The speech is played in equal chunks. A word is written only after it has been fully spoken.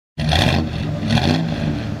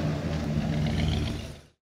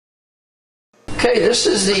Okay, this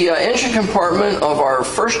is the engine compartment of our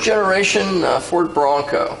first generation Ford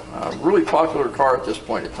Bronco. Really popular car at this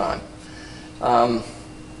point in time.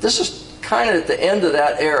 This is kind of at the end of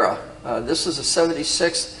that era. This is a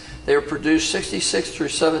 76. They were produced 66 through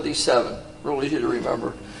 77. Real easy to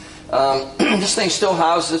remember. This thing still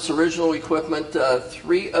houses its original equipment,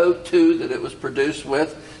 302 that it was produced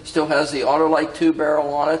with. Still has the Autolite 2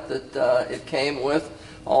 barrel on it that it came with.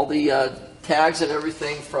 All the tags and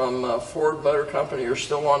everything from Ford Motor Company are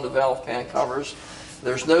still on the valve pan covers.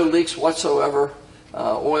 There's no leaks whatsoever,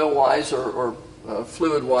 oil-wise or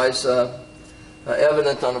fluid-wise,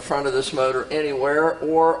 evident on the front of this motor anywhere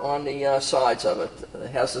or on the sides of it. It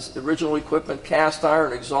has this original equipment cast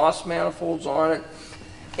iron exhaust manifolds on it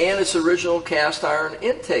and its original cast iron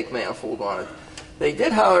intake manifold on it. They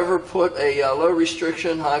did, however, put a low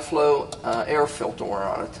restriction, high flow air filter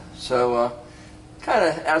on it. So kind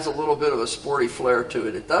of adds a little bit of a sporty flair to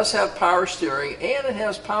it. It does have power steering and it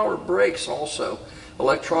has power brakes also.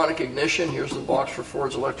 Electronic ignition. Here's the box for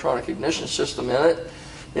Ford's electronic ignition system in it.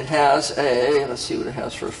 It has a, let's see what it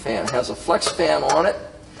has for a fan. It has a flex fan on it.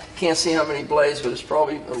 Can't see how many blades, but it's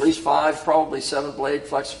probably at least 5, probably 7 blade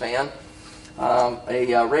flex fan.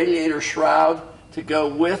 A radiator shroud to go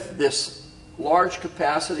with this large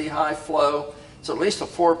capacity, high flow. It's at least a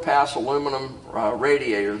 4-pass aluminum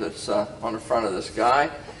radiator that's on the front of this guy.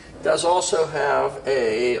 It does also have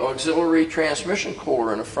a auxiliary transmission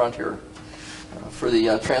cooler in the front here for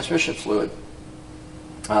the transmission fluid.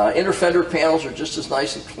 Inner fender panels are just as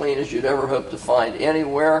nice and clean as you'd ever hope to find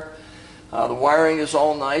anywhere. The wiring is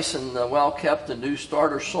all nice and well kept. The new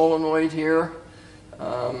starter solenoid here.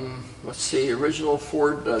 Let's see, original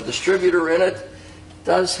Ford distributor in it.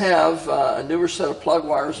 Does have a newer set of plug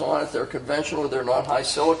wires on it. They're conventional, they're not high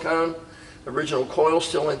silicone. Original coil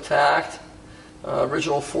still intact.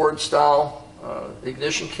 Original Ford style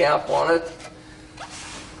ignition cap on it.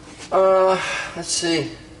 Let's see.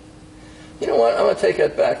 You know what? I'm going to take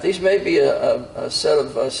that back. These may be a set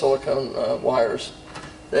of silicone wires.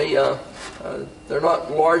 They're not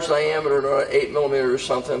large diameter, not 8 millimeter or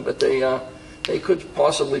something, but they could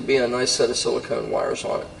possibly be a nice set of silicone wires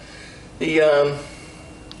on it.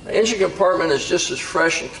 The engine compartment is just as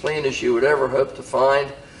fresh and clean as you would ever hope to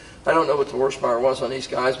find. I don't know what the horsepower was on these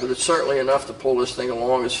guys, but it's certainly enough to pull this thing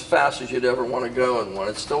along as fast as you'd ever want to go in one.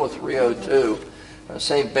 It's still a 302,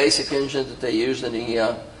 same basic engine that they used in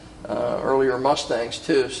the earlier Mustangs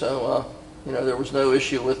too. So you know, there was no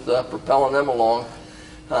issue with propelling them along.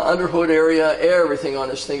 Under hood area, everything on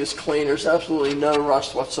this thing is clean. There's absolutely no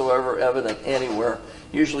rust whatsoever evident anywhere.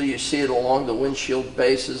 Usually you see it along the windshield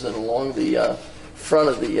bases and along the front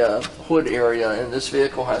of the hood area, and this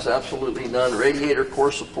vehicle has absolutely none. Radiator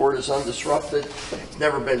core support is undisrupted. It's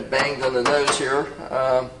never been banged on the nose here.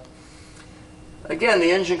 Again,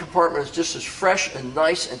 the engine compartment is just as fresh and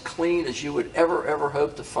nice and clean as you would ever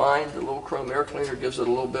hope to find. The little chrome air cleaner gives it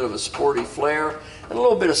a little bit of a sporty flair and a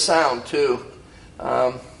little bit of sound too.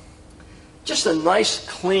 Just a nice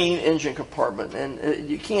clean engine compartment, and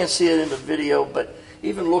you can't see it in the video, but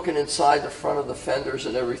even looking inside the front of the fenders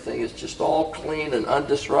and everything is just all clean and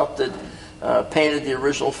undisrupted. Painted the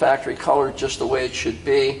original factory color just the way it should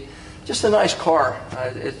be. Just a nice car.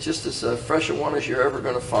 It's just as fresh a one as you're ever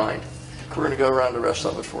going to find. We're going to go around the rest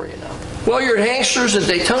of it for you now. Well, you're at Hangsters in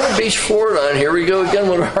Daytona Beach, Florida, and here we go again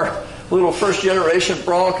with our little first generation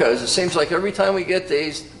Broncos. It seems like every time we get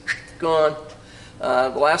these, gone.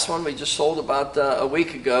 The last one we just sold about a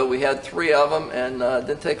week ago. We had 3 of them, and it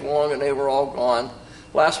didn't take long, and they were all gone.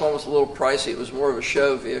 Last one was a little pricey. It was more of a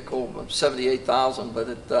show vehicle, $78,000, but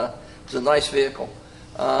it was a nice vehicle.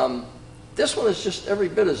 This one is just every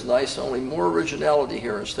bit as nice, only more originality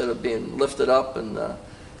here instead of being lifted up and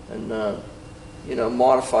you know,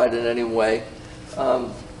 modified in any way.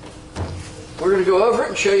 We're going to go over it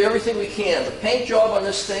and show you everything we can. The paint job on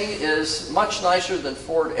this thing is much nicer than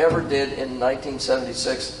Ford ever did in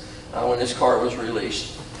 1976 when this car was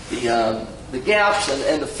released. The gaps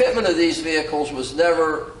and the fitment of these vehicles was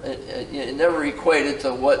never equated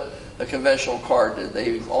to what a conventional car did.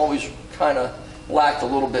 They always kind of lacked a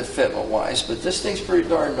little bit fitment-wise, but this thing's pretty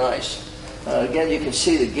darn nice. Again, you can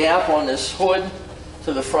see the gap on this hood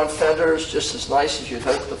to the front fender is just as nice as you'd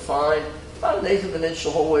hope to find. About 1/8 of an inch the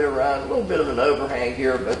whole way around. A little bit of an overhang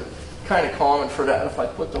here, but kind of common for that. If I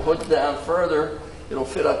put the hood down further, it'll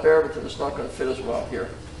fit up there, but it's not going to fit as well here.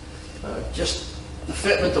 Just the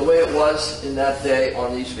fitment the way it was in that day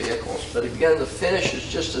on these vehicles. But again, the finish is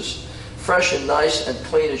just as fresh and nice and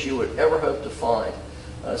clean as you would ever hope to find.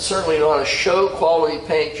 Certainly not a show quality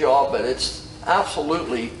paint job, but it's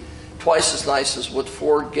absolutely twice as nice as what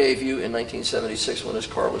Ford gave you in 1976 when this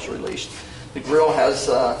car was released. The grille has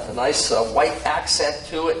a nice white accent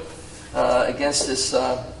to it against this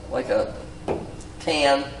like a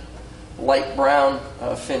tan, light brown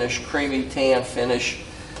finish, creamy tan finish.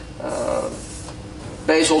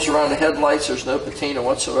 Bezels around the headlights, there's no patina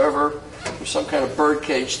whatsoever. There's some kind of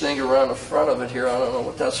birdcage thing around the front of it here. I don't know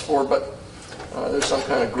what that's for, but there's some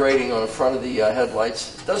kind of grating on the front of the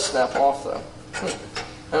headlights. It does snap off though.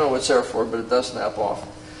 I don't know what it's there for, but it does snap off.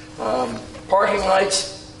 Parking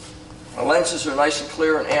lights, the lenses are nice and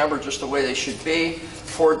clear and amber, just the way they should be.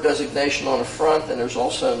 Ford designation on the front, and there's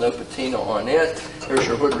also no patina on it. There's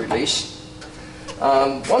your hood release.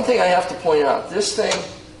 One thing I have to point out, this thing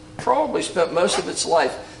probably spent most of its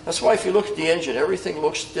life. That's why if you look at the engine, everything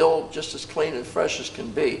looks still just as clean and fresh as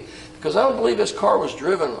can be. Because I don't believe this car was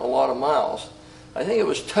driven a lot of miles. I think it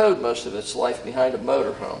was towed most of its life behind a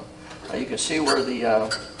motorhome. You can see where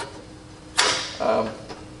the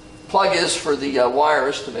plug is for the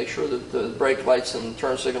wires to make sure that the brake lights and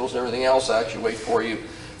turn signals and everything else actuate for you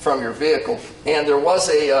from your vehicle. And there was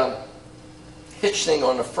a hitch thing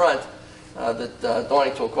on the front that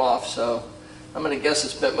Donnie took off, so I'm going to guess it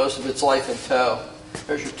spent most of its life in tow.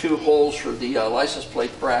 There's your two holes for the license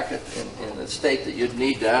plate bracket in the state that you'd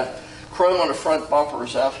need that. Chrome on the front bumper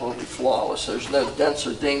is absolutely flawless. There's no dents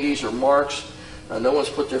or dingies or marks. No one's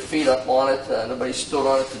put their feet up on it. Nobody stood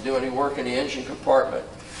on it to do any work in the engine compartment.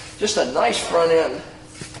 Just a nice front end.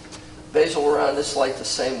 Bezel around this light the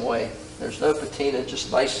same way. There's no patina,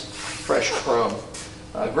 just nice fresh chrome.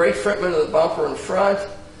 Great fitment of the bumper in front.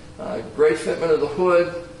 Great fitment of the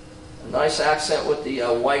hood. A nice accent with the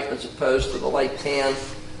white as opposed to the light tan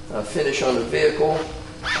finish on the vehicle.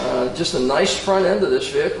 Just a nice front end of this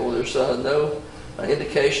vehicle. There's no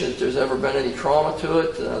indication that there's ever been any trauma to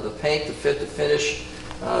it. The paint, the fit, the finish,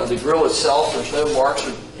 the grille itself, there's no marks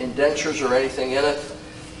or indentures or anything in it.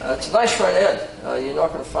 It's a nice front end. You're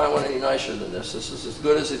not going to find one any nicer than this. This is as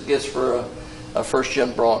good as it gets for a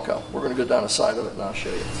first-gen Bronco. We're going to go down the side of it and I'll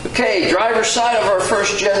show you. Okay, driver's side of our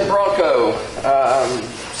first-gen Bronco.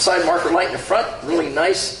 Side marker light in the front, really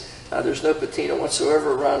nice. There's no patina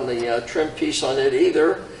whatsoever around the trim piece on it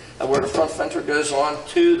either. Where the front fender goes on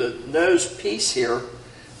to the nose piece here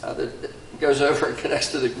that goes over and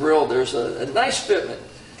connects to the grille, there's a nice fitment.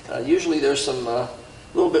 Usually there's some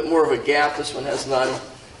little bit more of a gap. This one has none.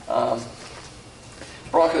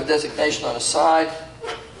 Bronco designation on the side.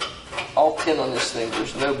 All tin on this thing.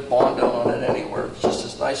 There's no Bondo on it anywhere. It's just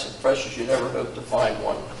as nice and fresh as you'd ever hope to find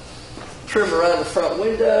one. Trim around the front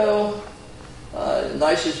window.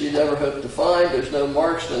 Nice as you'd ever hope to find. There's no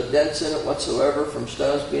marks, no dents in it whatsoever from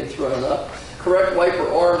stones being thrown up. Correct wiper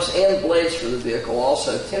arms and blades for the vehicle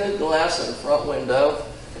also. Tinted glass in the front window.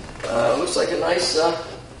 Looks like a nice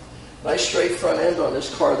straight front end on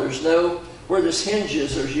this car. There's no, where this hinge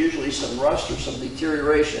is, there's usually some rust or some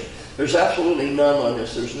deterioration. There's absolutely none on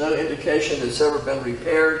this. There's no indication that it's ever been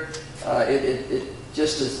repaired. It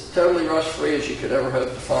just is totally rust-free as you could ever hope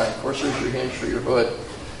to find. Of course, there's your hinge for your hood.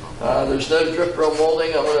 There's no drip rail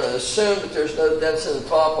molding. I'm going to assume that there's no dents in the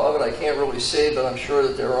top of it. I can't really see, but I'm sure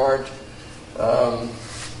that there aren't.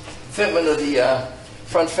 Fitment of the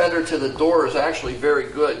front fender to the door is actually very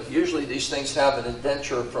good. Usually these things have an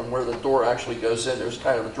indenture from where the door actually goes in. There's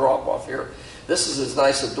kind of a drop off here. This is as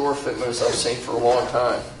nice a door fitment as I've seen for a long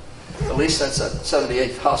time. At least since that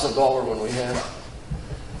 $78,000 one we had.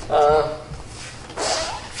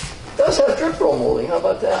 It does have drip roll molding. How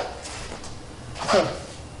about that?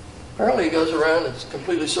 Apparently it goes around and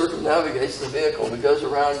completely circumnavigates the vehicle. It goes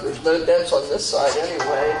around. There's no dents on this side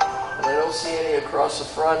anyway, and I don't see any across the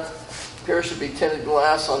front. Appears to be tinted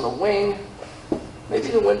glass on the wing. Maybe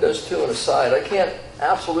the windows too on the side. I can't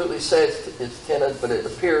absolutely say it's tinted, but it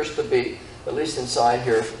appears to be, at least inside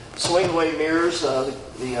here. Swing away mirrors.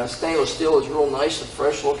 The stainless steel is real nice and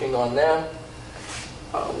fresh looking on them.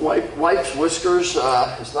 Wipes, whiskers,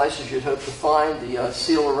 as nice as you'd hope to find. The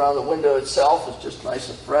seal around the window itself is just nice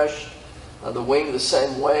and fresh. The wing the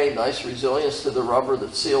same way, nice resilience to the rubber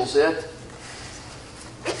that seals it.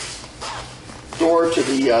 Door to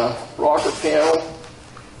the rocker panel,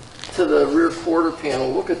 to the rear quarter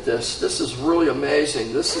panel. Look at this. This is really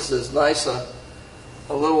amazing. This is as nice a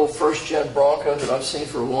little first-gen Bronco that I've seen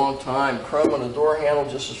for a long time. Chrome on the door handle,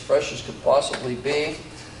 just as fresh as could possibly be.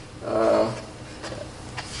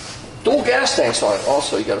 Dual gas tanks on it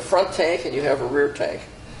also. You got a front tank and you have a rear tank.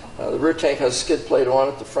 The rear tank has a skid plate on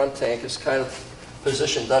it. The front tank is kind of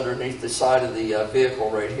positioned underneath the side of the vehicle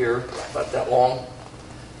right here. About that long,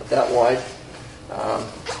 about that wide.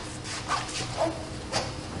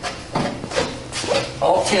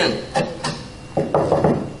 All tin.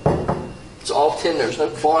 It's all locked in. There's no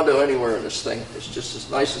Bondo anywhere in this thing. It's just as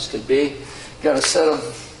nice as can be. Got a set of,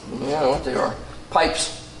 I don't know what they are,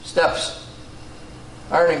 pipes, steps,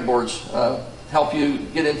 ironing boards, help you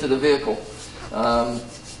get into the vehicle.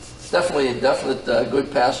 Definitely a definite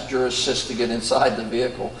good passenger assist to get inside the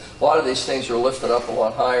vehicle. A lot of these things are lifted up a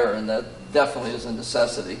lot higher, and that definitely is a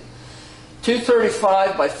necessity.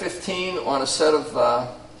 235 by 15 on a set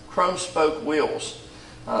of chrome spoke wheels.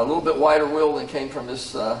 A little bit wider wheel than came from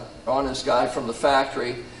this on this guy from the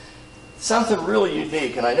factory. Something really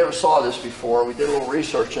unique, and I never saw this before. We did a little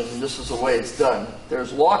research, and this is the way it's done.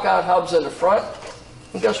 There's lockout hubs in the front,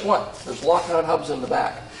 and guess what? There's lockout hubs in the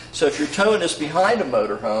back. So if you're towing this behind a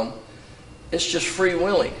motorhome, it's just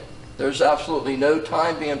freewheeling. There's absolutely no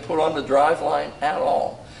time being put on the driveline at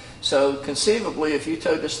all. So conceivably, if you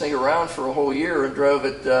towed this thing around for a whole year and drove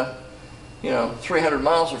it, 300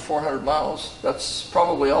 miles or 400 miles, that's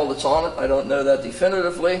probably all that's on it. I don't know that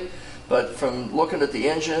definitively, but from looking at the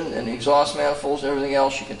engine and the exhaust manifolds and everything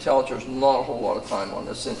else, you can tell that there's not a whole lot of time on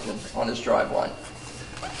this engine, on this driveline.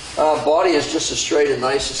 Body is just as straight and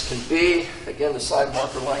nice as can be. Again, the side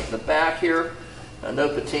marker light in the back here. No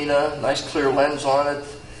patina, nice clear lens on it.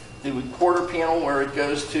 The quarter panel where it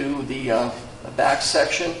goes to the back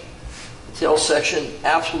section, the tail section,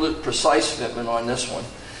 absolute precise fitment on this one.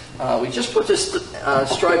 We just put this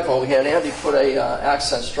stripe on. We had Andy put a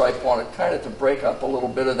accent stripe on it, kind of to break up a little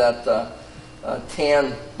bit of that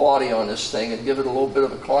tan body on this thing and give it a little bit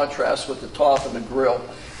of a contrast with the top and the grille.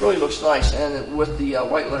 Really looks nice, and with the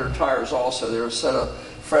white letter tires also. They're a set of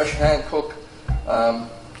fresh Hankook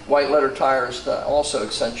white letter tires to also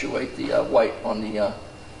accentuate the white on the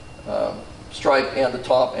stripe and the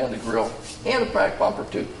top and the grille, and the back bumper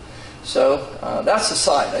too. So that's the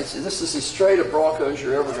side. This is as straight a Bronco as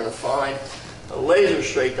you're ever going to find. A laser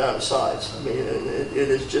straight down the sides. I mean, it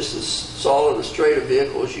is just as solid, as straight a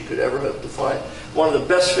vehicle as you could ever hope to find. One of the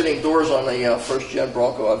best fitting doors on the first gen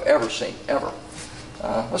Bronco I've ever seen, ever.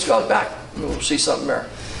 Let's go out back and we'll see something there.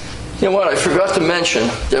 You know what, I forgot to mention,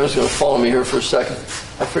 Devin's going to follow me here for a second.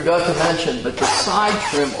 I forgot to mention, but the side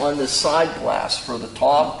trim on this side glass for the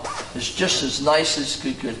top is just as nice as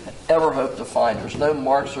you could ever hope to find. There's no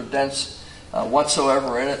marks or dents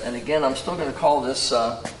whatsoever in it. And again, I'm still going to call this,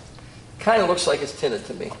 kind of looks like it's tinted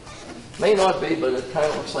to me. May not be, but it kind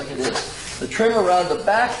of looks like it is. The trim around the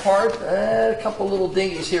back part, a couple little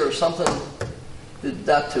dingies here or something did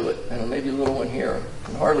that to it. And maybe a little one here. I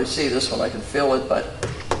can hardly see this one, I can feel it, but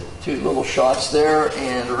two little shots there,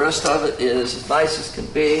 and the rest of it is as nice as can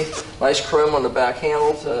be. Nice chrome on the back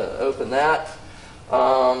handle to open that.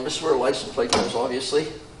 This is where a license plate goes, obviously.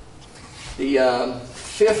 The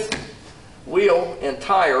fifth wheel and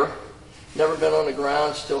tire, never been on the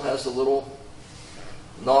ground, still has the little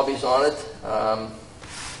knobbies on it.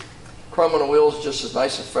 Chrome on the wheels, just as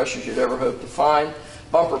nice and fresh as you'd ever hope to find.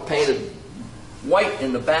 Bumper painted white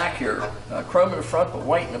in the back here. Chrome in the front, but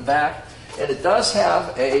white in the back. And it does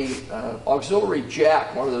have a auxiliary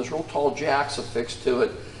jack, one of those real tall jacks affixed to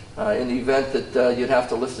it in the event that you'd have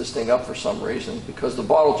to lift this thing up for some reason, because the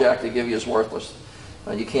bottle jack they give you is worthless.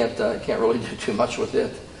 You can't really do too much with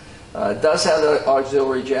it. It does have an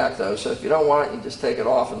auxiliary jack though, so if you don't want it, you just take it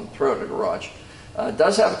off and throw it in the garage. It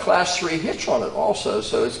does have a Class 3 hitch on it also,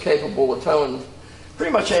 so it's capable of towing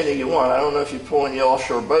pretty much anything you want. I don't know if you pull any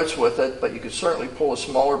offshore boats with it, but you could certainly pull a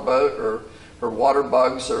smaller boat or water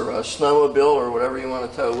bugs or a snowmobile or whatever you want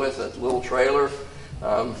to tow with it, little trailer.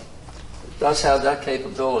 It does have that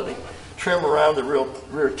capability. Trim around the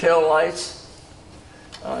rear tail lights,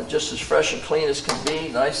 just as fresh and clean as can be.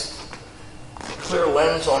 Nice clear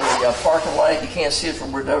lens on the parking light. You can't see it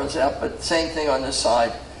from where Devin's at, but same thing on this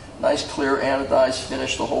side. Nice clear anodized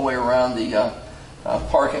finish the whole way around the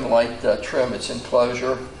parking light trim, its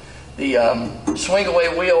enclosure. The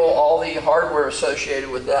swing-away wheel, all the hardware associated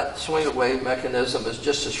with that swing-away mechanism is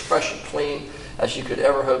just as fresh and clean as you could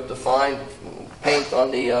ever hope to find. Paint on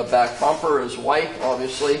the back bumper is white,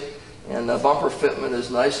 obviously, and the bumper fitment is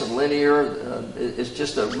nice and linear. It's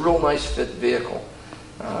just a real nice fit vehicle.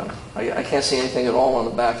 I can't see anything at all on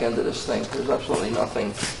the back end of this thing. There's absolutely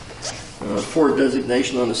nothing. Ford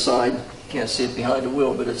designation on the side. Can't see it behind the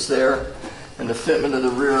wheel, but it's there. And the fitment of the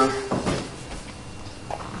rear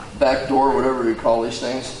back door, whatever you call these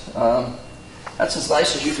things, that's as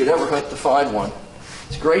nice as you could ever hope to find one.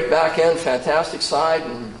 It's a great back end, fantastic side,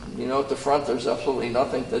 and at the front there's absolutely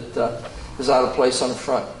nothing that is out of place on the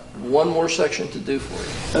front. One more section to do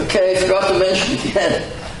for you. Okay, I forgot to mention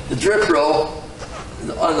again, the drip rail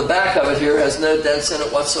on the back of it here has no dents in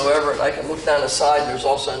it whatsoever, and I can look down the side, there's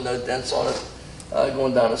also no dents on it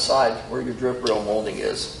going down the side where your drip rail molding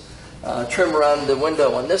is. Trim around the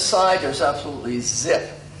window on this side, there's absolutely zip.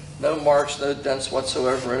 No marks, no dents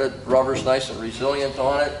whatsoever in it. Rubber's nice and resilient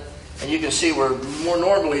on it. And you can see where more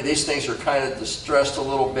normally these things are kind of distressed a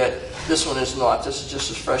little bit. This one is not. This is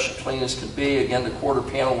just as fresh and clean as can be. Again, the quarter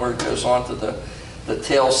panel where it goes onto the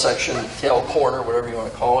tail section, tail corner, whatever you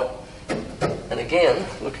want to call it. And again,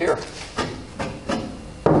 look here.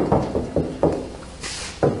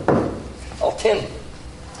 All tin.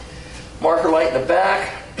 Marker light in the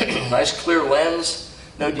back. Nice clear lens.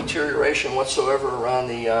 No deterioration whatsoever around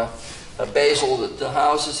the bezel that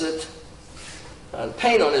houses it. The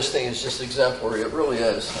paint on this thing is just exemplary. It really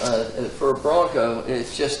is. For a Bronco,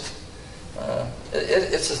 it's just,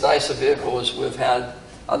 it's as nice a vehicle as we've had,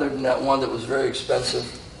 other than that one that was very expensive.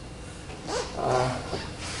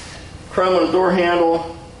 Chrome on the door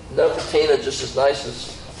handle, no patina, just as nice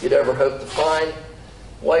as you'd ever hope to find.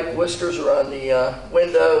 White whiskers around the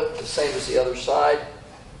window, the same as the other side.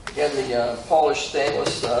 Again, the polished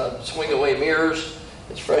stainless swing-away mirrors,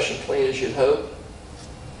 as fresh and clean as you'd hope.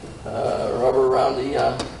 Rubber around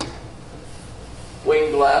the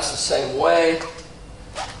wing glass the same way.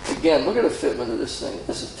 Again, look at the fitment of this thing.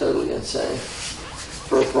 This is totally insane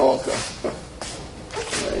for a Bronco.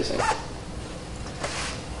 Amazing.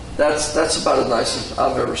 That's about as nice as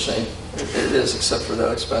I've ever seen. It is, except for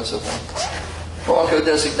that expensive one. Bronco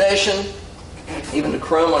designation. Even the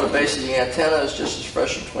chrome on the base of the antenna is just as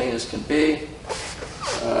fresh and clean as can be.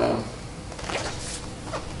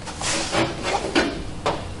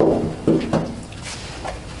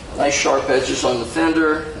 Nice sharp edges on the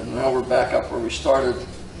fender, and now we're back up where we started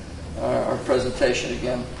our presentation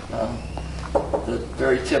again. The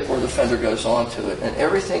very tip where the fender goes onto it, and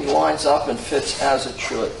everything lines up and fits as it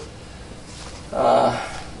should.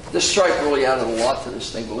 This stripe really added a lot to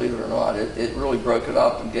this thing, believe it or not. It really broke it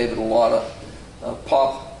up and gave it a lot of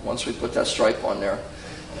pop once we put that stripe on there.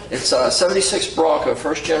 It's a 76 Bronco,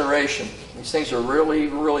 first generation. These things are really,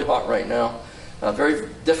 really hot right now. Very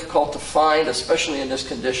difficult to find, especially in this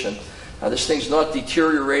condition. This thing's not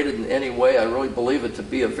deteriorated in any way. I really believe it to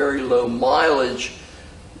be a very low mileage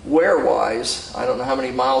wear-wise. I don't know how many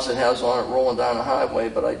miles it has on it rolling down the highway,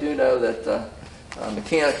 but I do know that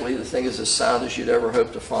mechanically the thing is as sound as you'd ever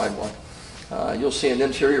hope to find one. You'll see an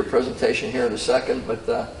interior presentation here in a second, but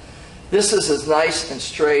this is as nice and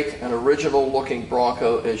straight and original looking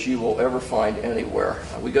Bronco as you will ever find anywhere.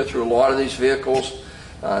 We go through a lot of these vehicles.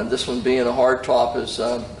 This one being a hard top is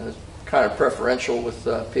kind of preferential with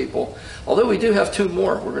people. Although we do have two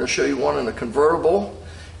more. We're going to show you one in a convertible,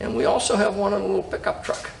 and we also have one in a little pickup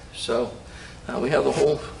truck. So we have the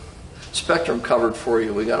whole spectrum covered for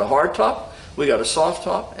you. We got a hard top, we got a soft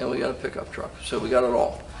top, and we got a pickup truck. So we got it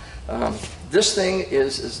all. This thing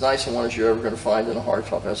is as nice a one as you're ever going to find in a hard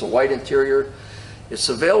top. It has a white interior. It's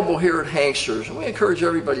available here at Hanksters, and we encourage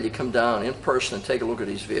everybody to come down in person and take a look at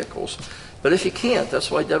these vehicles. But if you can't,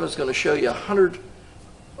 that's why Devin's going to show you 100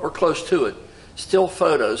 or close to it, still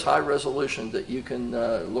photos, high resolution, that you can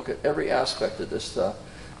look at every aspect of this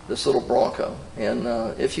little Bronco. And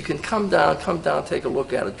if you can come down, take a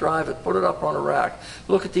look at it, drive it, put it up on a rack,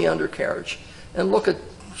 look at the undercarriage, and look at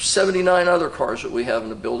 79 other cars that we have in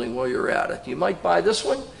the building while you're at it. You might buy this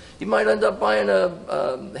one. You might end up buying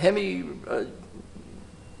a Hemi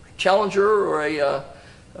Challenger or a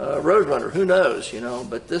Roadrunner. Who knows, you know?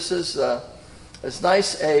 But this is as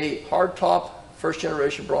nice a hardtop first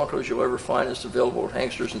generation Bronco as you'll ever find. It's available at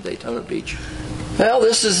Hanksters in Daytona Beach. Well,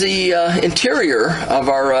 this is the interior of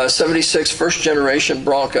our 76 first generation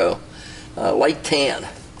Bronco, light tan.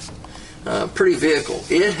 Pretty vehicle.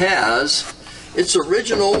 It has its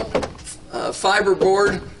original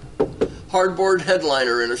fiberboard hardboard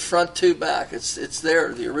headliner in its front to back. It's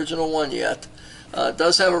there, the original one yet. It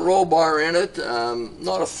does have a roll bar in it,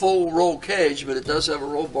 not a full roll cage, but it does have a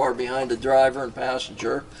roll bar behind the driver and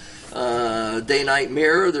passenger. Day-night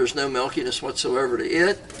mirror, there's no milkiness whatsoever to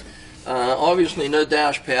it. Obviously no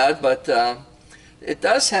dash pad, but it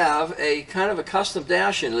does have a kind of a custom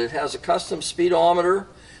dash in it. It has a custom speedometer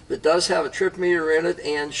that does have a trip meter in it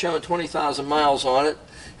and showing 20,000 miles on it.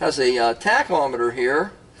 Has a tachometer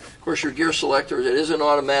here. Of course, your gear selector, it is an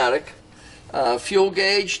automatic. Fuel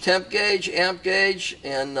gauge, temp gauge, amp gauge,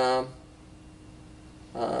 and oil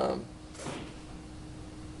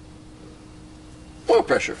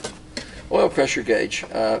pressure gauge.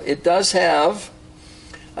 It does have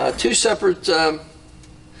two separate,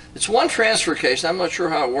 it's one transfer case. I'm not sure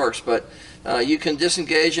how it works, but you can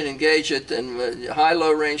disengage and engage it, and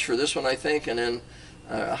high-low range for this one, I think, and then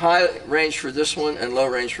high range for this one and low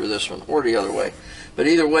range for this one, or the other way. But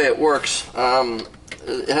either way, it works.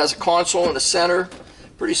 It has a console in the center,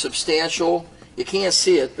 pretty substantial. You can't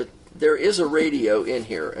see it, but there is a radio in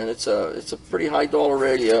here, and it's a pretty high dollar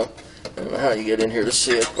radio. I don't know how you get in here to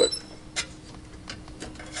see it, but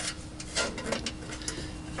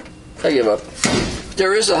I give up.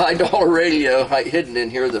 There is a high dollar radio hidden in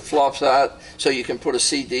here that flops out so you can put a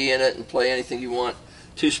CD in it and play anything you want.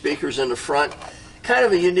 2 speakers in the front. Kind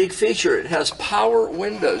of a unique feature. It has power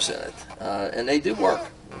windows in it, and they do work.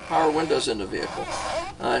 Power windows in the vehicle.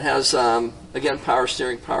 It has, again, power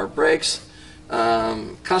steering, power brakes,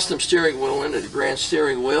 custom steering wheel in it, a grand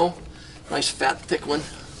steering wheel. Nice fat thick one.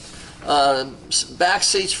 Back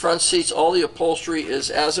seats, front seats, all the upholstery is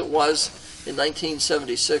as it was in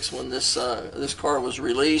 1976 when this car was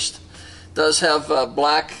released. Does have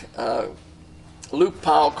black loop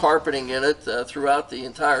pile carpeting in it throughout the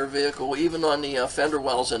entire vehicle, even on the fender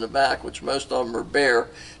wells in the back, which most of them are bare,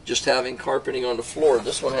 just having carpeting on the floor.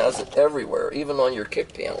 This one has it everywhere, even on your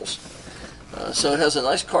kick panels. So it has a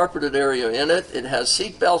nice carpeted area in it. It has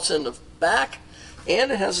seat belts in the back,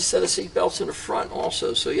 and it has a set of seat belts in the front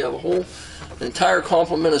also. So you have an entire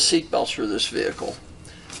complement of seat belts for this vehicle.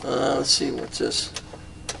 Let's see, what's this?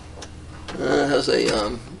 It has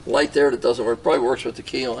a light there that doesn't work. Probably works with the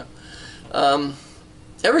key on.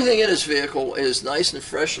 Everything in this vehicle is nice and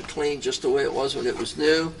fresh and clean, just the way it was when it was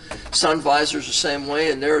new. Sun visors the same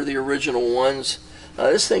way, and they're the original ones.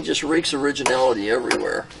 This thing just reeks originality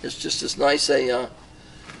everywhere. It's just as nice a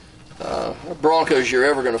Bronco as you're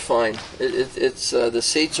ever going to find. The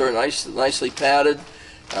seats are nicely padded.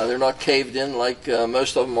 They're not caved in like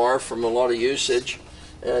most of them are from a lot of usage.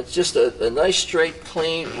 It's just a nice, straight,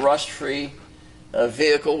 clean, rust-free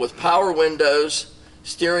vehicle with power windows,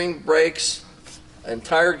 steering, brakes,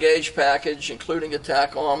 entire gauge package, including a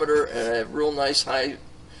tachometer, and a real nice high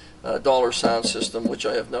dollar sound system, which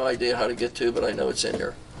I have no idea how to get to, but I know it's in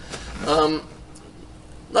here.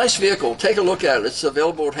 Nice vehicle. Take a look at it. It's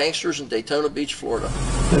available at Hanksters in Daytona Beach, Florida.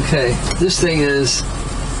 Okay, this thing is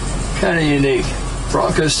kind of unique.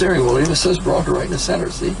 Bronco steering wheel. It even says Bronco right in the center,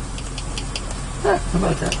 see? How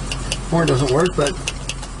about that? Horn doesn't work, but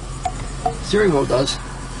steering wheel does.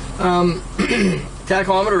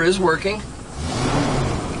 Tachometer is working.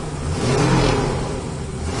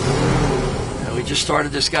 And we just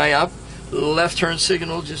started this guy up. Left turn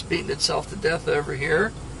signal just beating itself to death over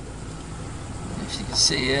here. If you can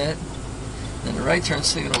see it. Then the right turn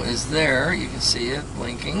signal is there. You can see it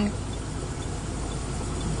blinking.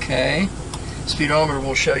 Okay. Speedometer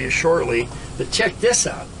we'll show you shortly. But check this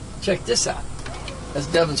out. Check this out. That's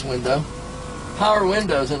Devin's window. Power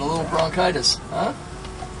windows and a little bronchitis. Huh?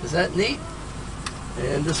 Is that neat?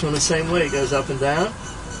 And this one the same way. It goes up and down.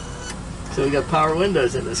 So we got power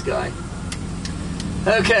windows in this guy.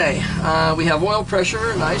 Okay. We have oil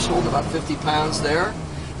pressure. Nice. Holding about 50 pounds there.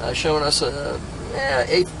 Showing us a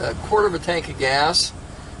quarter of a tank of gas.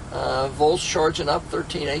 Volts charging up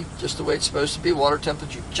 13.8, just the way it's supposed to be. Water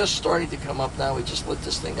temperature just starting to come up now. We just lit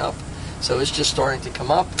this thing up, so it's just starting to come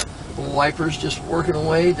up. Wipers just working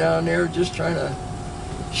away down there, just trying to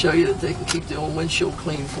show you that they can keep the old windshield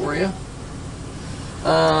clean for you.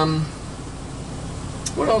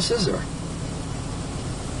 What else is there?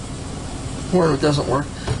 Horn doesn't work.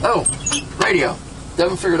 Oh, radio.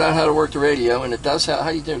 Devin figured out how to work the radio, and it does. How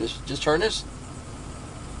do you do this? Just turn this.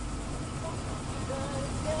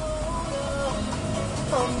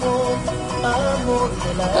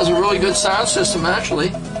 Has a really good sound system, actually.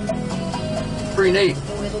 Pretty neat.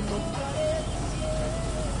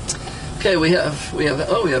 Okay, we have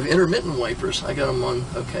intermittent wipers. I got them on.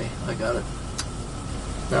 Okay, I got it.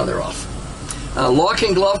 Now they're off.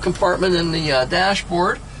 Locking glove compartment in the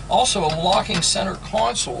dashboard. Also a locking center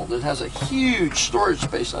console that has a huge storage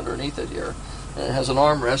space underneath it here. And it has an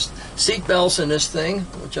armrest. Seat belts in this thing,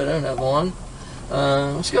 which I don't have on.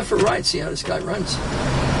 Let's go for a ride, see how this guy runs.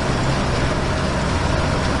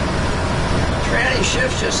 Tranny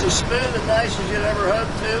shifts just as smooth and nice as you'd ever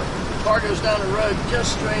hope to. Car goes down the road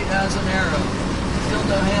just straight as an arrow. Still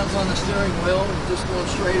no hands on the steering wheel, just going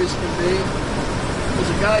straight as can be.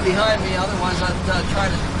 There's a guy behind me, otherwise I'd try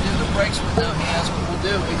to do the brakes with no hands, but we'll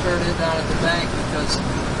do. We turn it down at the bank because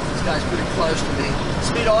this guy's pretty close to me.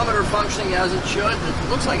 Speedometer functioning as it should. It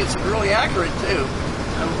looks like it's really accurate too.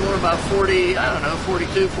 I'm going about 42,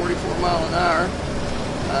 44 mile an hour.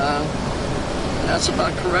 That's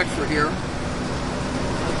about correct for here.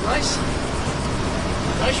 Nice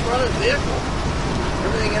running vehicle.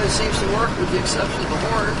 Everything in it seems to work with the exception of the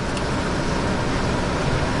horn.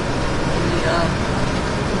 And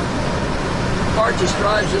the car just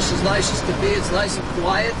drives just as nice as can be. It's nice and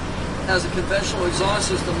quiet. It has a conventional exhaust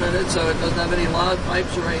system in it, so it doesn't have any loud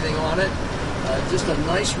pipes or anything on it. Just a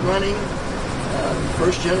nice running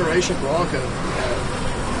first generation Bronco.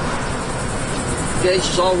 Gauge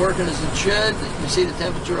is all working as it should. You can see the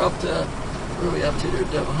temperature up to What are we up to there,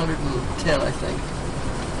 Deb? 110, I think.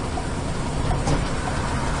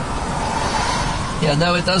 Yeah,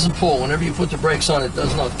 no, it doesn't pull. Whenever you put the brakes on, it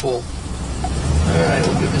does not pull. All right,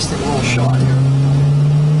 we'll give this thing a little shot here.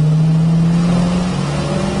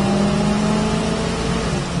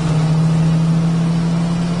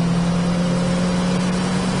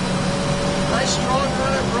 Nice strong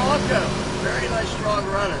running Bronco. Very nice strong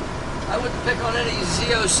running. I wouldn't pick on any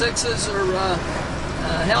Z06s or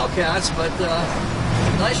Hellcats, but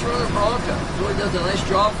nice running Bronco. Really does a nice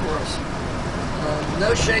job for us.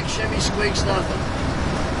 No shake, shimmy, squeaks, nothing.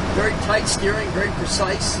 Very tight steering, very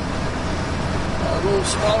precise. A little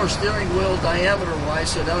smaller steering wheel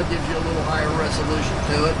diameter-wise, so that'll give you a little higher resolution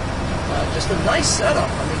to it. Just a nice setup.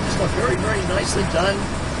 I mean, just a very, very nicely done.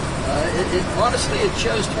 Honestly, it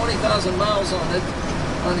shows 20,000 miles on it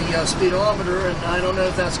on the speedometer, and I don't know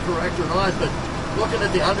if that's correct or not, but looking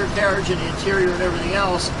at the undercarriage and the interior and everything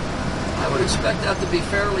else, I would expect that to be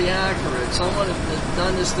fairly accurate. Someone has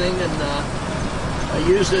done this thing and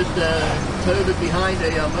used it, towed it behind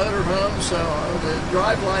a motorhome, so the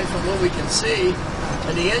driveline, from what we can see,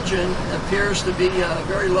 and the engine appears to be a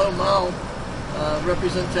very low mile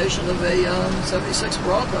representation of a 76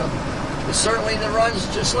 Bronco. It certainly runs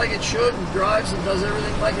just like it should and drives and does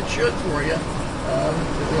everything like it should for you.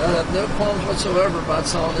 I have no qualms whatsoever about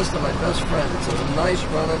selling this to my best friend. It's a nice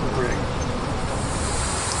running rig.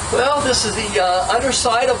 Well, this is the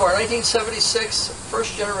underside of our 1976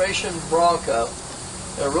 first generation Bronco.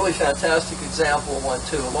 A really fantastic example of one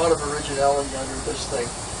too. A lot of originality under this thing.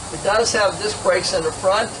 It does have disc brakes in the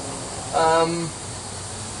front.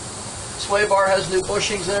 Sway bar has new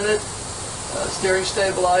bushings in it. Steering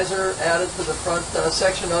stabilizer added to the front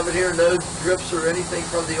section of it here. No drips or anything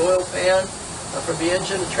from the oil pan, from the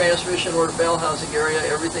engine, the transmission, or the bell housing area.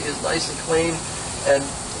 Everything is nice and clean and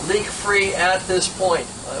leak-free at this point.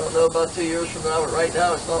 I don't know about 2 years from now, but right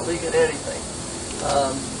now it's not leaking anything.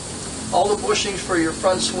 All the bushings for your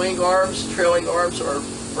front swing arms, trailing arms, are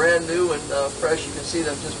brand new and fresh. You can see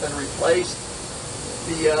they've just been replaced.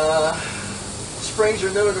 The springs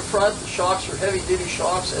are new in the front. The shocks are heavy-duty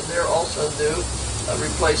shocks, and they're also new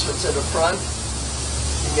replacements in the front.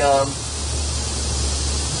 The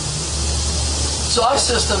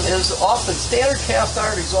exhaust system is off the standard cast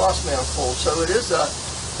iron exhaust manifold, so it is a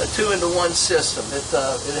 2-into-1 system. It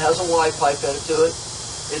has a Y pipe into it.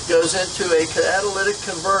 It goes into a catalytic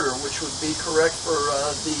converter, which would be correct for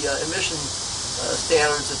the emission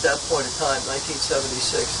standards at that point in time,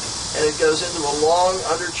 1976. And it goes into a long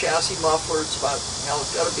under chassis muffler. It's about,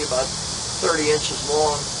 it's got to be about 30 inches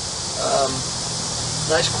long.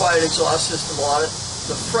 Nice quiet exhaust system on it.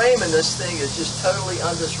 The frame in this thing is just totally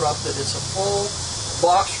undisrupted. It's a full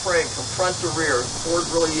box frame from front to rear. Ford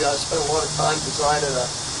really spent a lot of time designing a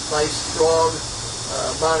nice, strong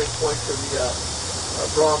mounting point for the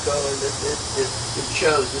Bronco, and it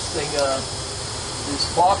shows. This thing is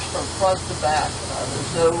boxed from front to back.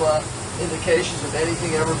 There's no indications of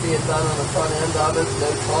anything ever being done on the front end of it. No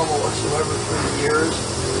trauma whatsoever through the years.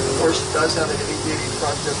 Of course, it does have a heavy-duty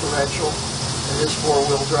front differential and is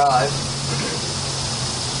four-wheel drive.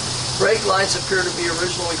 Brake lines appear to be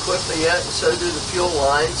original equipment yet, and so do the fuel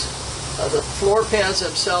lines. The floor pans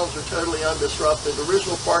themselves are totally undisrupted. The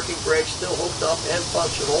original parking brakes still hooked up and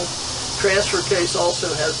functional. Transfer case also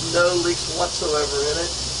has no leaks whatsoever in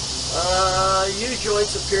it.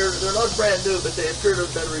 U-joints appear, they're not brand new, but they appear to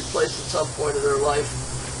have been replaced at some point in their life.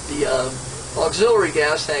 The auxiliary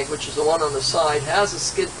gas tank, which is the one on the side, has a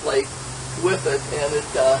skid plate with it, and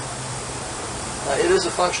it is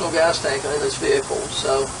a functional gas tank in this vehicle.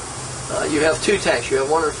 So you have two tanks. You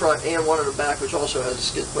have one in the front and one in the back, which also has a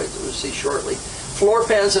skid plate that we'll see shortly. Floor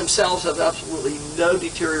pans themselves have absolutely no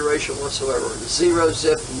deterioration whatsoever. Zero,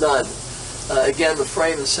 zip, none. Again, the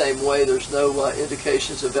frame the same way. There's no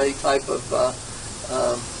indications of any type of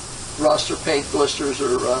rust or paint blisters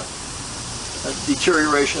or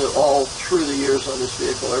deterioration at all through the years on this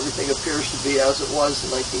vehicle. Everything appears to be as it was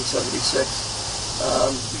in 1976.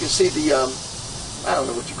 You can see the, I don't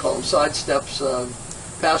know what you call them, side steps,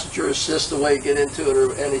 passenger assist, the way you get into it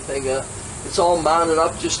or anything. It's all mounted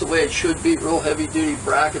up just the way it should be. Real heavy-duty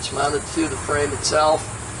brackets mounted to the frame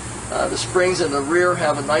itself. The springs in the rear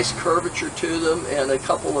have a nice curvature to them, and a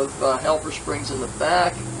couple of helper springs in the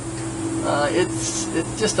back. It's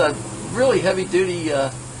just a really heavy-duty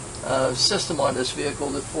system on this vehicle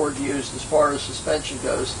that Ford used as far as suspension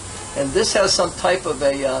goes. And this has some type of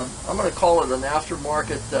a, I'm going to call it an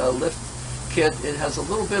aftermarket lift kit. It has a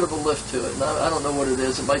little bit of a lift to it, and I don't know what it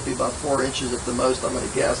is. It might be about 4 inches at the most, I'm going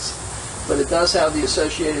to guess. But it does have the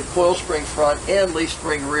associated coil spring front and leaf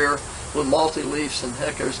spring rear with multi-leafs, and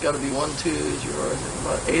heck, there's got to be 1, 2, 3,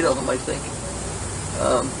 about 8 of them, I think.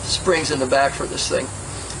 springs in the back for this thing.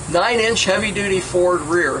 9-inch heavy-duty Ford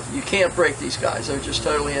rear. You can't break these guys. They're just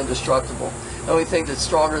totally indestructible. The only thing that's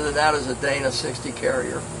stronger than that is a Dana 60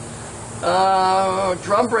 Carrier.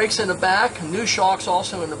 Drum brakes in the back. New shocks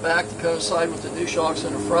also in the back to coincide with the new shocks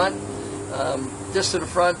in the front. Disc to the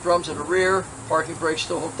front, drums in the rear. Parking brakes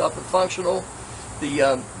still hooked up and functional.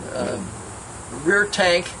 The rear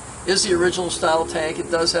tank is the original style tank.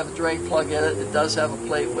 It does have a drain plug in it. It does have a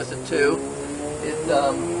plate with it too.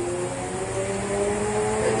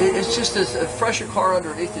 It's just as fresh a car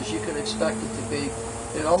underneath as you could expect it to be.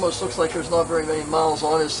 It almost looks like there's not very many miles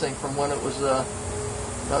on this thing from when it was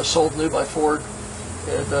sold new by Ford.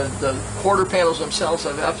 The quarter panels themselves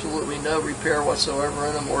have absolutely no repair whatsoever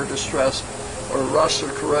in them, or distress, or rust, or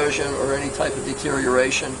corrosion, or any type of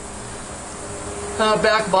deterioration.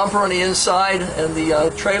 Back bumper on the inside, and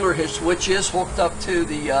the trailer hitch, which is hooked up to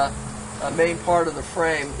the main part of the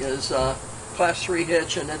frame, is Class 3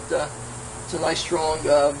 hitch, and it's a nice strong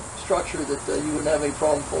structure that you wouldn't have any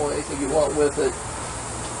problem pulling anything you want with it.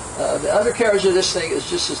 The undercarriage of this thing is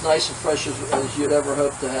just as nice and fresh as you'd ever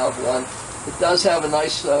hope to have one. It does have a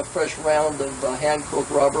nice fresh round of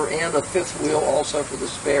hand-cooked rubber, and a fifth wheel also for the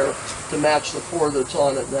spare to match the 4 that's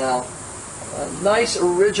on it now. Nice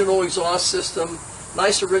original exhaust system,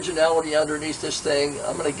 nice originality underneath this thing.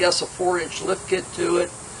 I'm going to guess a 4-inch lift kit to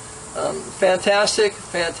it. Fantastic,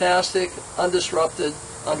 undisrupted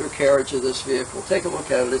undercarriage of this vehicle. Take a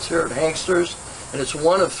look at it. It's here at Hankster's, and it's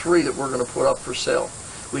one of 3 that we're going to put up for sale.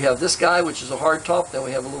 We have this guy, which is a hard top, then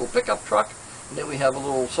we have a little pickup truck, and then we have a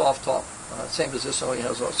little soft top. Same as this, only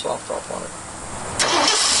has a soft top on it.